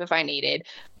sleep if I needed.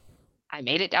 I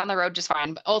made it down the road just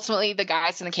fine. But ultimately, the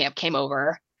guys in the camp came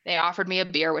over. They offered me a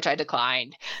beer, which I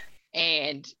declined.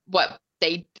 And what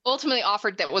they ultimately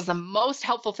offered that was the most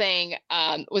helpful thing,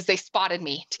 was they spotted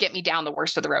me to get me down the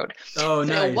worst of the road. Oh,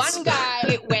 so nice. One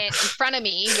guy went in front of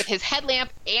me with his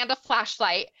headlamp and a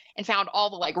flashlight and found all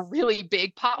the like really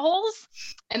big potholes.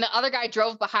 And the other guy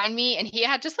drove behind me, and he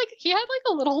had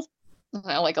a little,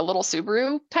 like a little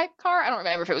Subaru type car. I don't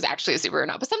remember if it was actually a Subaru or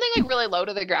not, but something like really low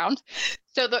to the ground.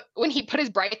 So when he put his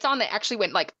brights on, they actually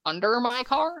went like under my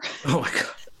car. Oh my God.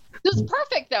 This is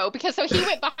perfect though, because so he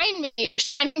went behind me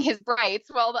shining his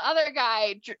brights while the other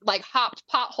guy like hopped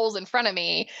potholes in front of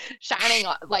me, shining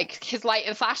like his light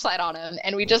and flashlight on him.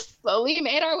 And we just slowly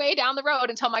made our way down the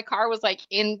road until my car was like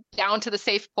down to the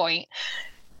safe point.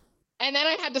 And then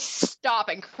I had to stop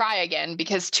and cry again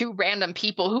because two random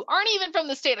people who aren't even from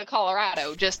the state of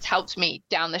Colorado just helped me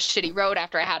down the shitty road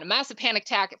after I had a massive panic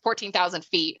attack at 14,000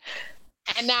 feet.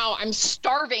 And now I'm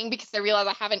starving because I realize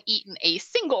I haven't eaten a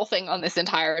single thing on this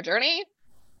entire journey.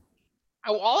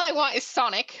 All I want is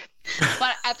Sonic,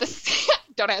 but at the same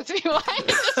don't ask me why. I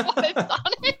just wanted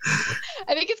Sonic.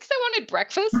 I think it's because I wanted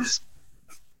breakfast.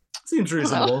 Seems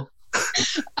reasonable.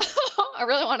 I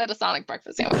really wanted a Sonic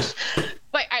breakfast sandwich,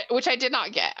 but which I did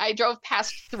not get. I drove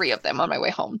past 3 of them on my way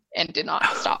home and did not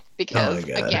stop because,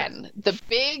 again, the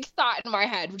big thought in my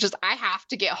head was just I have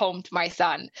to get home to my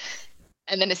son.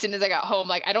 And then as soon as I got home,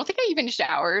 like, I don't think I even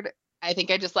showered. I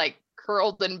think I just like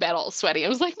curled in bed all sweaty. I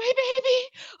was like, my baby,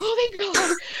 oh my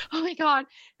God, oh my God.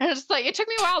 And it took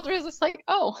me a while to realize, like,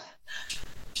 oh,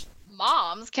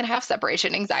 moms can have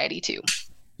separation anxiety too.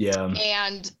 Yeah.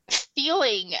 And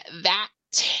feeling that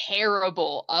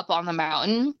terrible up on the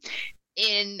mountain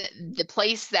in the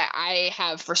place that I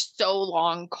have for so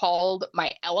long called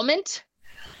my element,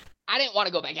 I didn't want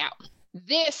to go back out.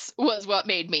 This was what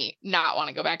made me not want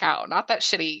to go back out. Not that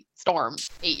shitty storm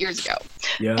 8 years ago.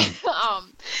 Yeah.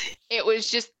 It was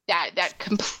just that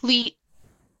complete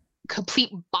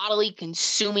bodily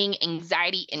consuming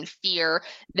anxiety and fear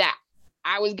that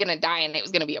I was going to die and it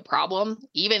was going to be a problem,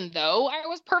 even though I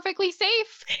was perfectly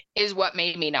safe, is what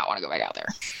made me not want to go back out there.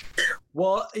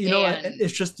 Well,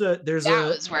 it's just there's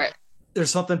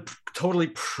something totally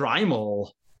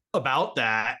primal about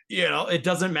that. It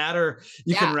doesn't matter.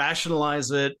 You can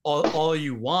rationalize it all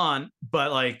you want,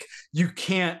 but like you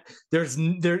can't, there's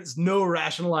no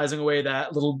rationalizing away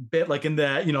that little bit, like in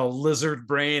that, lizard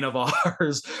brain of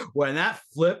ours, when that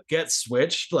flip gets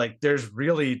switched, like there's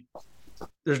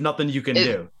nothing you can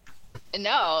do.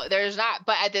 No, there's not.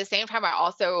 But at the same time, I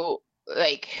also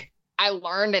I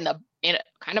learned in a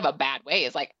kind of a bad way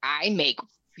is like, I make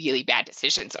really bad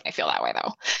decisions when I feel that way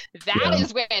though. That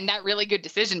is when that really good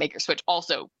decision maker switch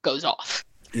also goes off.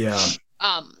 Yeah.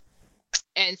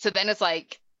 And so then it's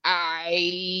like,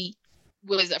 I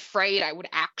was afraid I would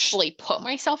actually put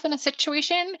myself in a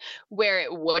situation where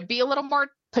it would be a little more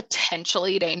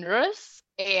potentially dangerous.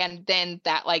 And then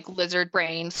that like lizard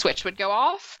brain switch would go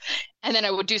off. And then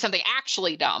I would do something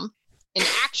actually dumb and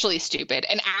actually stupid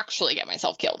and actually get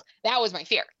myself killed. That was my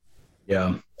fear.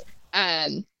 Yeah.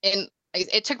 And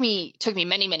it took me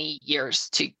many, many years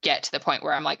to get to the point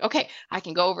where I'm like, okay, I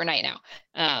can go overnight now.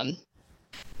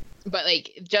 But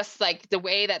like, just like the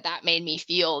way that made me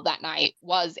feel that night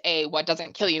was what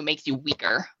doesn't kill you makes you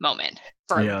weaker moment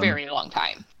for a very long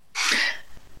time.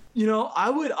 I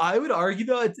would argue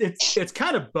though it's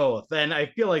kind of both, and I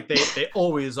feel like they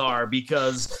always are,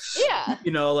 because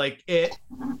it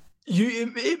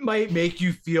might make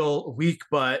you feel weak,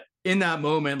 but in that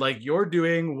moment, like, you're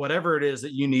doing whatever it is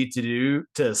that you need to do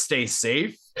to stay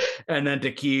safe and then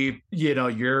to keep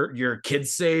your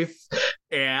kids safe.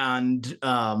 And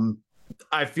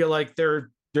I feel like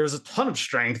there's a ton of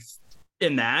strength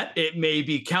in that. It may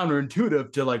be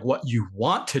counterintuitive to like what you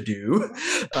want to do.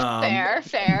 Fair.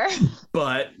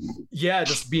 But yeah,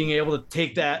 just being able to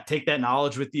take that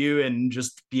knowledge with you and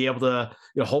just be able to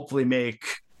hopefully make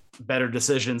better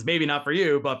decisions, maybe not for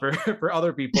you, but for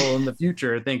other people in the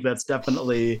future. I think that's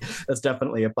definitely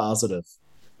a positive.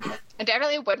 I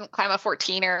definitely wouldn't climb a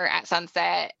 14er at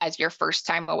sunset as your first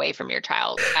time away from your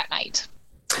child at night.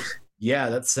 Yeah,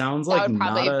 that sounds like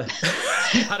not a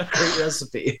great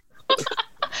recipe.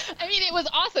 I mean, it was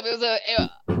awesome. It was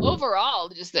overall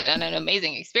just an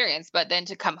amazing experience. But then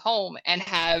to come home and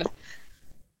have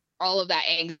all of that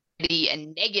anxiety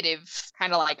and negative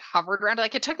kind of like hovered around,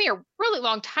 like, it took me a really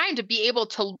long time to be able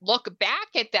to look back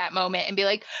at that moment and be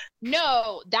like,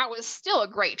 no, that was still a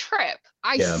great trip.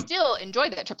 I still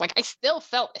enjoyed that trip. Like, I still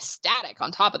felt ecstatic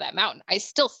on top of that mountain. I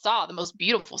still saw the most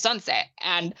beautiful sunset.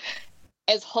 And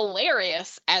as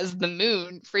hilarious as the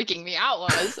moon freaking me out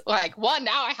was, like, one,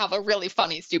 now I have a really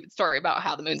funny, stupid story about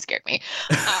how the moon scared me.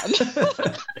 And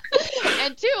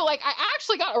two, like, I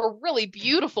actually got a really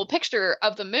beautiful picture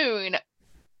of the moon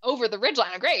over the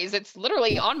ridgeline of Grays. It's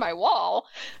literally on my wall.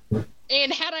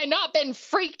 And had I not been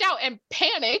freaked out and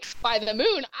panicked by the moon,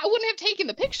 I wouldn't have taken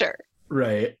the picture.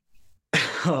 Right.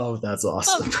 Oh, that's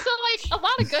awesome. So like, a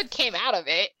lot of good came out of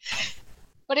it.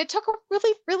 But it took a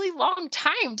really, really long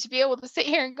time to be able to sit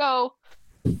here and go,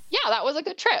 yeah, that was a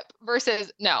good trip, versus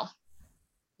no,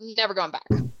 never going back.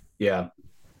 Yeah.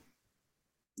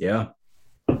 Yeah.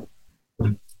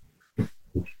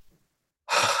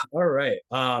 All right.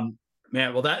 Man,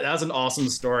 well, that was an awesome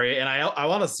story, and I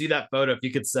want to see that photo. If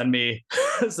you could send me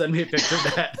a picture of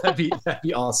that, that'd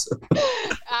be awesome.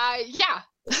 Yeah,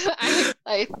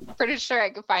 I'm pretty sure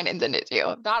I could find it and send it to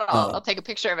you. Not at all. I'll take a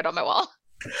picture of it on my wall.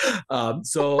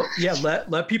 So yeah,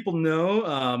 let people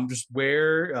know just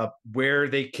where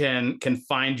they can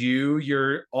find you.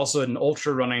 You're also an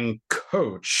ultra running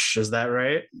coach, is that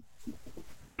right?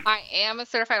 I am a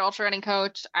certified ultra running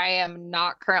coach. I am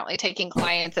not currently taking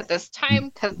clients at this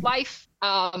time because life.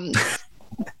 But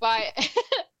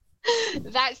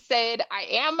that said, I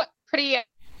am pretty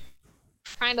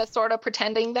kind of sort of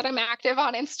pretending that I'm active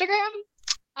on Instagram.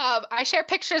 I share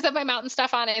pictures of my mountain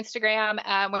stuff on Instagram,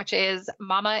 which is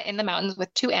Mama in the Mountains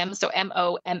with 2 M's, so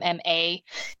MOMMA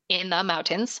in the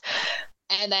mountains.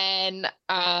 And then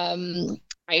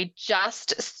I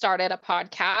just started a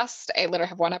podcast. I literally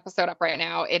have 1 episode up right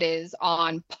now. It is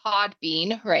on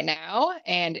Podbean right now,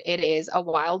 and it is A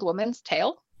Wild Woman's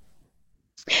Tale.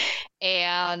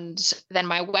 And then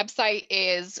my website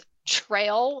is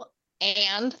trail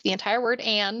and the entire word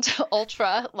and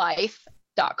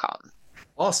ultralife.com.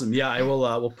 Awesome. Yeah, I will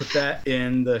we'll put that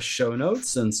in the show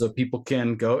notes, and so people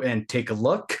can go and take a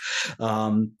look.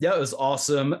 Yeah, it was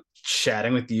awesome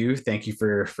chatting with you. Thank you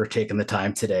for taking the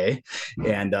time today.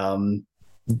 And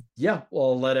yeah,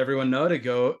 we'll let everyone know to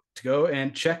go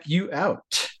and check you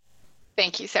out.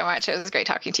 Thank you so much. It was great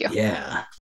talking to you. Yeah.